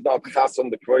somebody's not chas on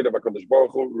the kroid of HaKadosh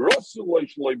Baruch Hu,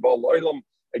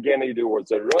 again, he do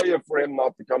it's a raya for him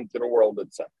not to come to the world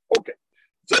itself. Okay,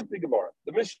 so the Gemara.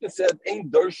 The Mishnah said, Ein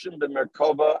Dorshin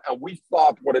b'Merkava, and we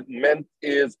thought what it meant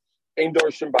is, Ein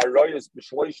Dorshin by Rayas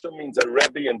b'Shleisha means a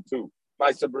Rebbe and two.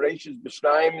 Ma'aser Bereishis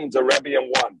b'Shnayim means a Rebbe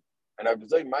and one. And I would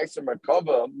say Ma'aser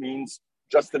Merkava means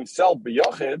just himself,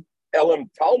 b'Yachid. Elam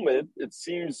Talmud, it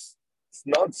seems it's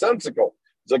nonsensical.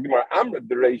 Zogmar Amrit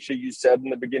Bereisha, you said in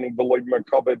the beginning, V'loy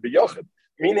Merkava b'Yachid,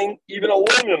 meaning even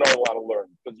alone you're not allowed to learn,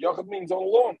 because Yachid means on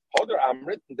alone. Other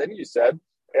Amrit, and then you said,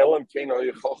 Elam Kein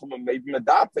Oyachachim and maybe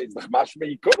Medate, Mashma,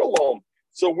 you could alone.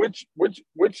 So which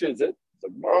is it?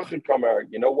 Zogmar Kamer,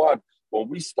 you know what? When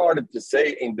we started to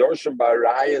say in Dorshan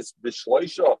Barayas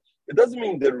B'Shleisha, it doesn't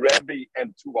mean the Rebbe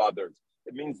and two others.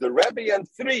 It means the Rebbe and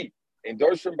three. In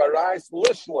Dorshan Barayas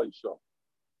Lishleisha.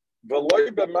 V'loy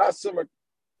b'masim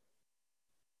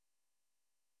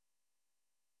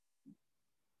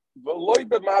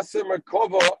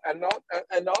Merkava and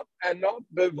not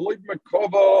v'loy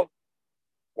Merkava.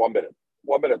 1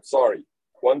 minute, sorry.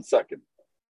 1 second.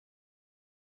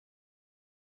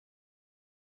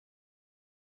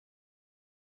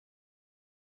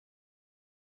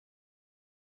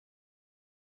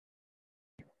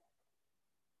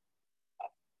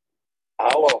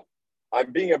 Hello,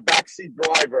 I'm being a backseat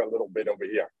driver a little bit over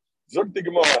here. Zug the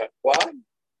Gemara. What?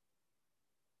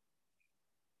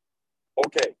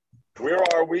 Okay, where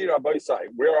are we, Rabbi Sai?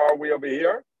 Where are we over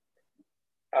here?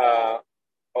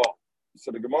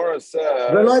 So the Gemara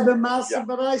says.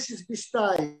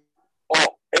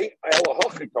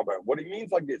 What he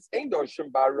means like this: Ein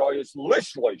Doshim Barayis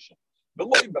Lishleishim,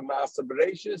 V'loy b'Ma'aser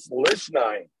Bereishis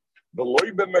Lishnayim,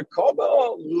 V'loy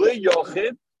b'Merkava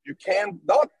LiYachid. You can't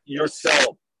not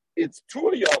yourself. It's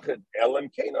truly Yachid. Elam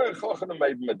Kein Chacham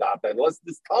Meiv Medata. Unless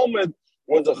this Talmud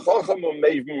was a Chacham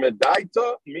Meiv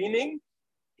Medaita, meaning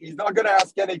he's not going to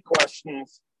ask any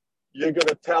questions. You're going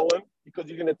to tell him, because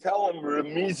you're going to tell him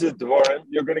Remizah Dvarim.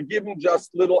 You're going to give him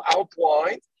just little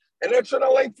outlines, and it's an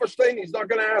late verstehen. He's not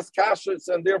going to ask kashas,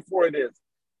 and therefore it is.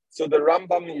 So the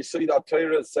Rambam Yisod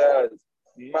Torah says,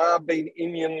 Ma bein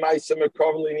inyan ma'aser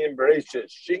merkava l'inyan bereishis.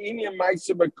 She'inyan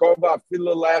ma'aser merkava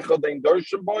afilu le'echad ein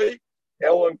dorshan boy,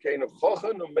 elam kein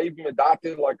chochan u'meiv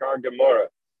medati like our Gemara.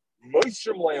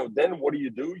 Moishim le'o, then what do?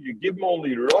 You give him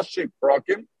only roshik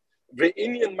prakim,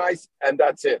 ve'inyan ma'aser, and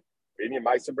that's it. Ve'inyan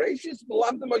ma'aser bereishis,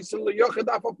 v'lam de ma'aser le'yochad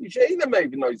afal pisheina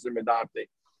meiv ma'aser medati.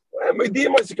 And me'di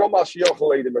ma'aser kol ma'ashiyoch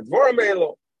leidim et dvoram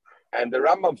elo. And the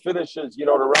Rambam finishes, the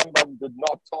Rambam did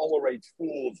not tolerate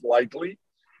fools lightly.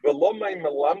 And that's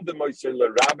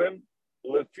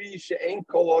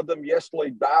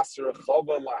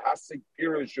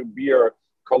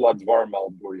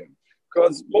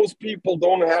because most people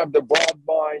don't have the broad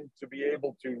mind to be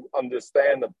able to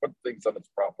understand and put things on its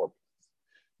proper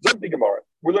place.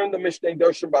 We learned the Mishnah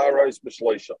Doshim Ba'arais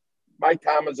B'Shleisha. My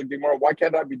time as a Gemara, why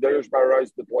can't I be Dosh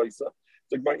Ba'arais B'Tleisa?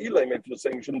 The Gemara Elam, if you're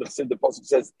saying shouldn't have said the pasuk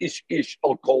says Ish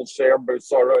al Kol Sher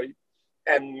B'Sarai.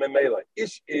 And Memela,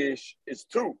 Ish is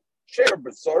 2. Share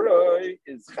Besarai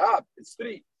is Chab, it's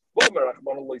 3.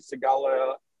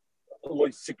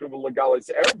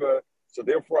 So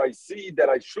therefore, I see that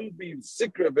I shouldn't be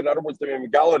secret. In other words, the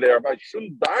Megala there, but I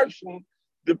shouldn't darshan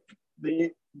the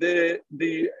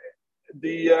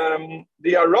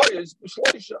arayas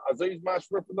b'shleisha as is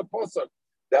mashmer from the pasuk.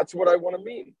 That's what I want to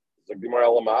mean. It's like the Gemara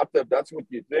Elamata. If that's what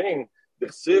you think, the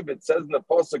chsiv, it says in the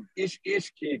pasuk ish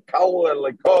ki kal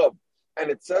lekov, and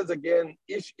it says again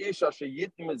ish asher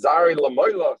yit mizari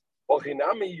lamoilach.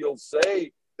 Ochinami, you'll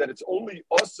say that it's only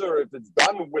usher if it's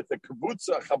done with a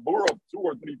kibutza chabur of 2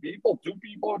 or 3 people, 2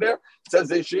 people there. It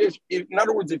says ish. In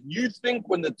other words, if you think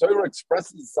when the Torah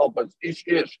expresses itself as ish,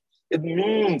 it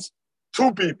means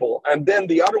 2 people, and then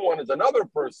the other one is another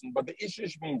person, but the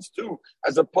ish means 2,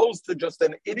 as opposed to just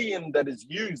an idiom that is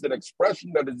used, an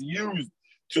expression that is used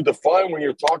to define when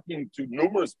you're talking to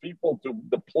numerous people, to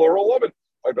the plural of it.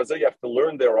 So you have to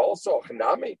learn there also.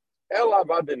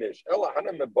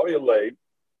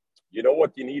 You know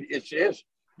what you need? Ish.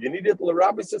 You need it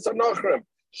l'Rabbi Sissanachrim.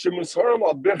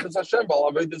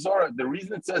 The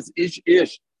reason it says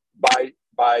ish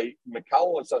by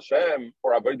Mekalas Hashem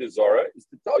or Avodah Zarah is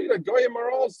to tell you that Goyim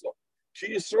are also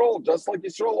Ki Yisrael, just like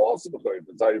Yisrael also.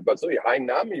 But so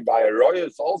Hainami by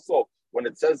Arayos also, when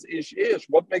it says ish,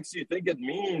 what makes you think it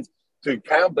means to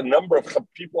count the number of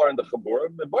people are in the Chabura?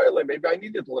 Maybe I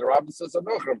need it. Rabbi says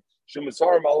Anochem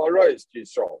Shemisharim al Arayos Ki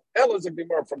Yisrael. El is a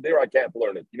Gemara. From there I can't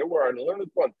learn it. You know where I learn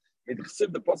it from?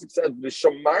 The pasuk says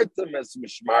Vishamartem es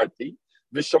Mishmarti.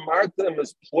 Vishamartem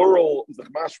is plural, is the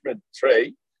Mashmed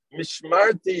Trey.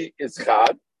 Mishmarti is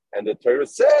chad, and the Torah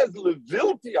says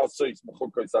levilti asois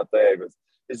mechukos ataevos.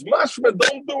 Is mashma?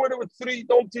 Don't do it with 3.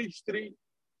 Don't teach 3.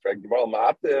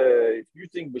 If you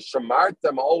think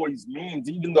b'shamartem always means,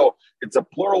 even though it's a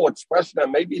plural expression,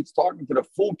 and maybe it's talking to the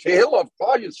full kehillah of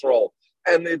Klal Yisrael,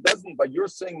 and it doesn't. But you're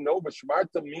saying no,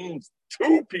 b'shamartem means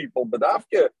 2 people. But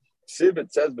after Siv,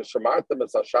 it says b'shamartem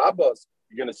es hashabbos.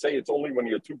 You're going to say it's only when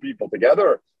you're 2 people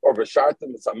together, or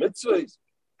b'shartem es hamitzvos.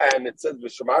 And it says,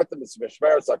 "V'shamartem es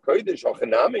mishmeres hakodesh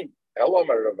hachanami." Elam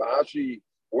Ravashi.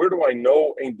 Where do I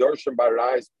know ein darshan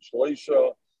b'arayis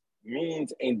b'shleisha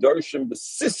means ein darshan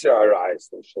b'sisra arayis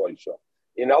b'shleisha?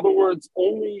 In other words,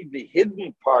 only the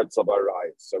hidden parts of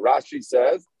arayis. So Rashi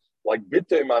says, like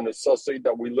bitei manusasei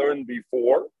that we learned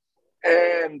before,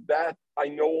 and that I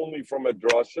know only from a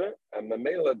drasha, and the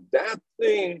mela that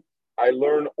thing I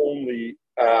learn only.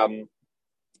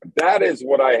 That is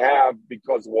what I have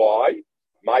because why?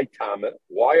 My comment.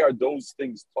 Why are those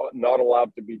things not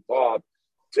allowed to be taught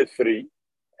to 3?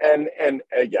 And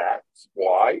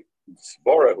why?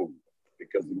 Svarahu.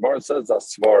 Because the Gemara says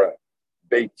Asvara.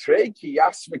 Beitrei ki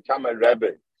yasve kama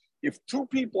Rebbe. If 2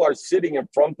 people are sitting in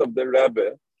front of the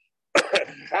Rebbe,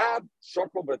 Chad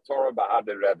shokol v'torah b'had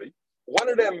the Rebbe. One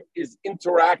of them is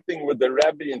interacting with the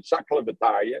Rebbe in shakla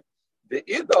v'tarya. The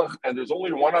idach, and there's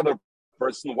only one other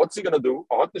person. What's he going to do?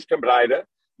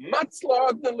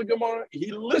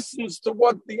 He listens to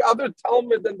what the other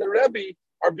Talmud and the Rebbe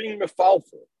are being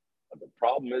mefalfel. The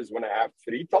problem is when I have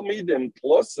 3 Talmidim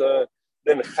plus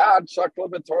then Chad Shakla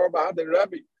V'Torah B'Had the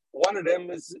Rebbe. One of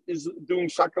them is doing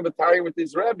Shakla V'Tarya with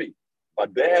his Rebbe,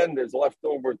 but then there's left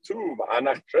over 2.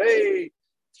 Anach Trei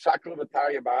Shakla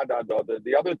V'Tarya B'Had.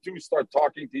 The other 2 start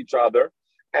talking to each other,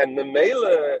 and the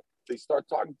Mele they start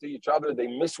talking to each other. They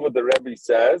miss what the Rebbe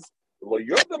says. Well,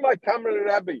 you're the my camera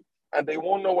Rebbe. And they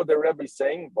won't know what the Rebbe is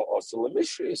saying. But also, and at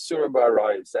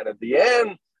the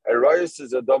end, Arayos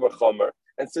is a davar chomer.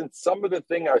 And since some of the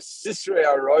things are sisrei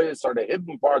Arayos, are the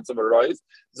hidden parts of Arayos,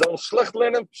 zon shlecht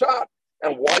lernen pshat.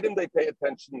 And why didn't they pay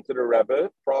attention to the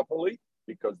Rebbe properly?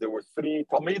 Because there were 3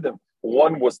 Talmidim.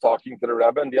 One was talking to the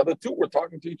Rebbe, and the other 2 were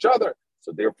talking to each other.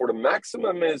 So therefore, the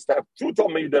maximum is to have 2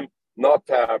 Talmidim, not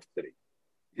to have 3.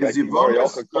 Is he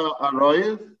Arayos?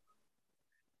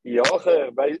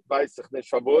 Weiß ich nicht,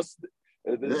 Shabbos.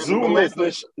 Zoom ist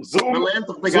nicht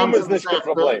kein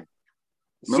Problem.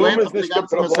 Zoom ist nicht kein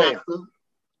Problem.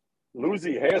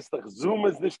 Lucy, hörst du, Zoom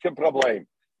ist nicht kein Problem.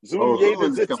 Zoom,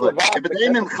 jeder sitzt warten. Mit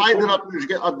einem Heider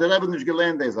hat der Rebbe nicht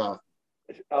gelernt, der sagt.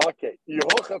 Okay.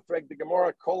 Yehocha fragt die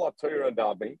Gemara Kol HaTorah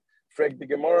Dabi. Fragt die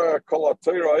Gemara Kol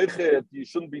HaTorah Eichet. You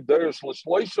shouldn't be derish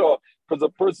l'shloisha, because a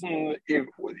person,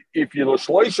 if you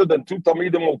l'shloisha, then 2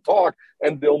 Talmidim will talk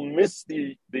and they'll miss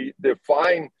the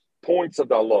fine points of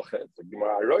the halacha. The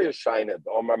Gemara Arayos Shainet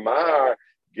Omar Mar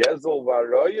Gezel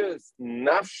v'Arayos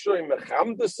Nafshoy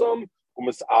Mechamdesam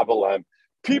U'Mis Avalem.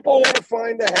 People want to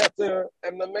find a heter,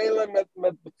 and the Mele met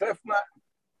Betefna.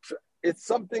 It's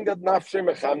something that Nafshoy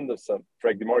Mechamdesam.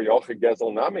 Frag Gemara Yoche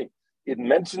Gezel Nami. It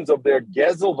mentions of their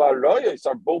Gezel v'Arayos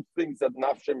are both things that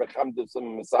Nafshoy Mechamdesam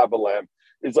U'Mis Avalem.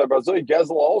 It's like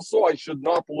Gezel also. I should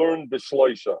not learn the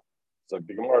Shloisha. So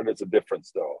the Gemara, there's a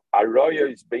difference though. Araya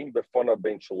is being befana,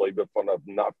 being shalei befana,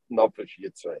 nafish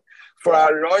yitzrei. For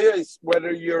Araya is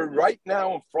whether you're right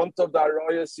now in front of the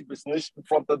Araya, si bist nicht in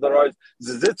front of the Araya,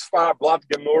 zitz far blat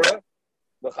gemura,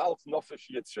 mechalch nafish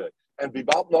yitzrei. And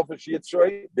bibalt nafish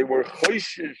yitzrei, they were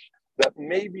choishish that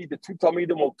maybe the two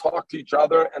Talmidim will talk to each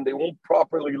other and they won't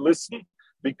properly listen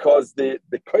because the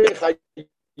koyach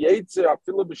yitzrei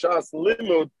afilu b'shas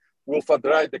limud will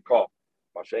fadrai the kop.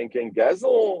 Mashen ken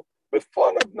gezel. With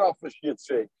fun of nafish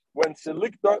yitzrei, when she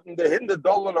licked out in the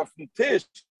 $100 of the tish,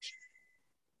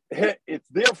 it's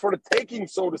there for the taking,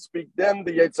 so to speak. Then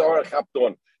the Yetzirah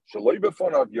chapton. Shaloi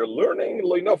b'fun of you're learning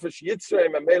loy nafish yitzrei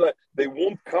mamela. They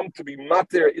won't come to be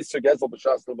mater iser gezel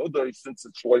b'shas l'muday since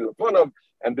it's shaloi b'fun of,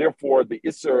 and therefore the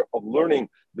iser of learning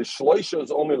the shloisha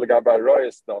is only l'gabay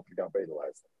royas, not l'gabay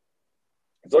l'azim.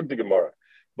 Zog the Gemara.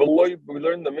 We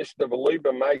learn the Mishnah v'loy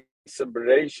b'ma'aseh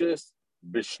bereishis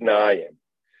b'shnayim.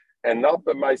 And not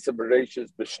the Ma'aseh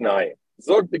Bereishis b'shnayim.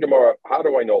 Zog the Gemara, how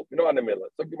do I know? You know, Anamila.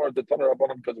 Zog the Gemara, the Tanur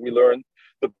Rabbanim, because we learned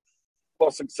the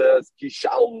pasuk says, "Ki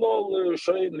shalno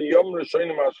liyom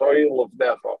rishonim ashoyil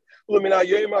lefnecha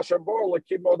l'minayim asher bor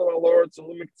l'kim odam alords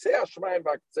l'miktzei hashmayim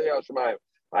v'aktzei hashmayim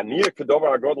aniyah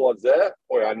kedover hagodol hazeh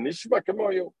or anishma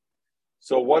kemoyu."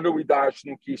 So what do we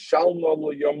darshan? Ki shalno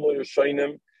liyom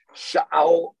rishonim.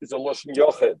 Sha'al is a lashon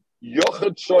yochid.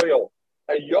 Yochid shoyil.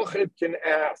 A yochid can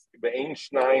ask, be'ein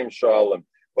shnayim shalom,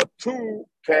 but two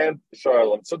can't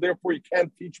shalom. So therefore, you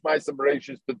can't teach Ma'aseh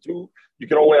Bereishis to two. You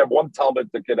can only have one Talmud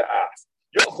that can ask.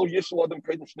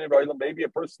 Maybe a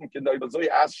person can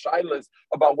ask Shilas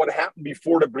about what happened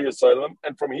before the Bria Salem,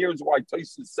 and from here is why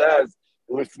Tosfos says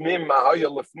lifnim mahaya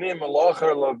lifnim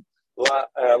alacher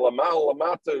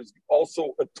lamata is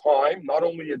also a time, not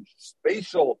only a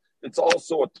spatial, it's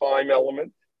also a time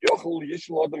element. That's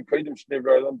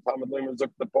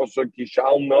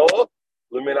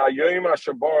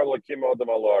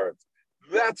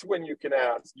when you can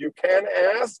ask. You can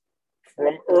ask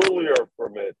from earlier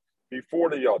from it, before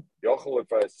the Yod.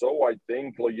 So I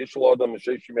think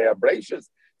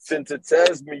since it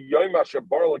says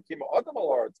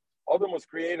Adam was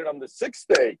created on the sixth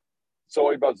day.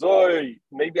 So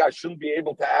maybe I shouldn't be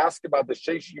able to ask about the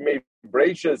Sheish Yimei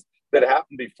Breishis that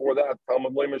happened before that.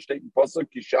 Talmud Leimer State and Pasuk,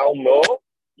 you shall know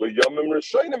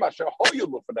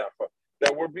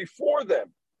that were before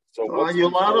them. So are you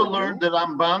allowed to learn the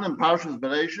Ramban in Parshas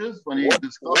Bereishis when he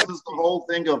discusses the whole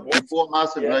thing of before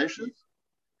Ma'aseh Bereishis?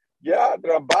 Yeah, the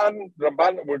Ramban,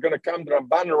 we're going to come. The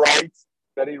Ramban writes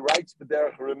that he writes the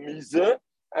Derech Remiza,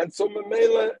 and so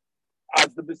Memele,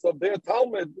 as the Bisov der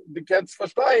Talmud, the kids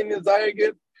verstehen, is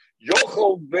eigentlich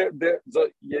Yochel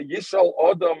Yishal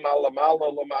Odom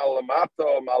Malamala Malamata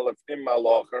Malafim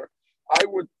Malacher. I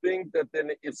would think that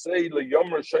then if say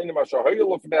LeYom Rishonim Ashahoyel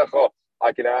Lefnecha,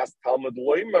 I can ask Talmud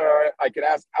Leimer, I can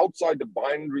ask outside the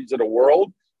boundaries of the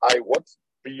world. What's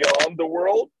beyond the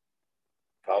world?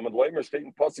 Talmud Leimer state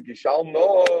in Pasuk Yishal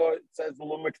No, it says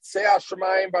L'Miktzei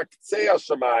Hashemayim B'Ktzei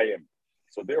Hashemayim.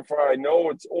 So therefore I know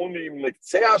it's only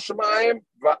Miktzei Hashemayim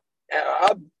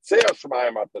V'Ad Tzei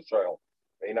Hashemayim at the Shoyel.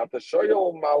 At the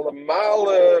Shoyel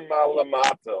Malamala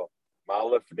Malamata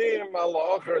Malafnim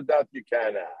Malacher that you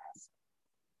can ask.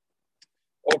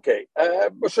 Okay,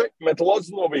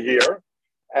 Metalozin over here.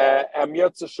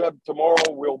 Amyat Hashem, tomorrow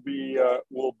will be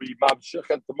Mabshich,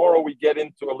 and tomorrow we get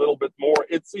into a little bit more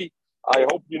Itzi. I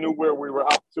hope you knew where we were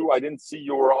up to. I didn't see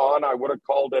you were on. I would have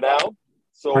called it out.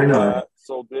 So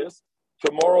this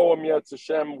tomorrow, Amyat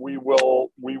Hashem, we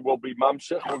will be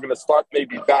Mamshich. We're going to start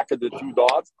maybe back at the two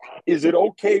dots. Is it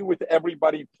okay with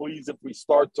everybody, please, if we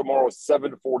start tomorrow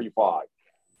 7:45?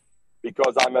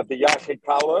 Because I'm at the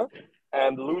Yachikala.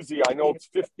 And Lucy, I know it's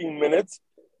 15 minutes.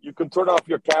 You can turn off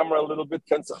your camera a little bit.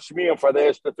 Kannst dich schmieren für die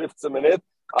erste 15 Minuten.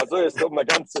 Also ist doch eine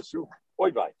ganze Schuh.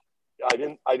 Oi, bye. I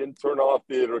didn't turn off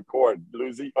the record,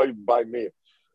 Lucy. Oi, by me.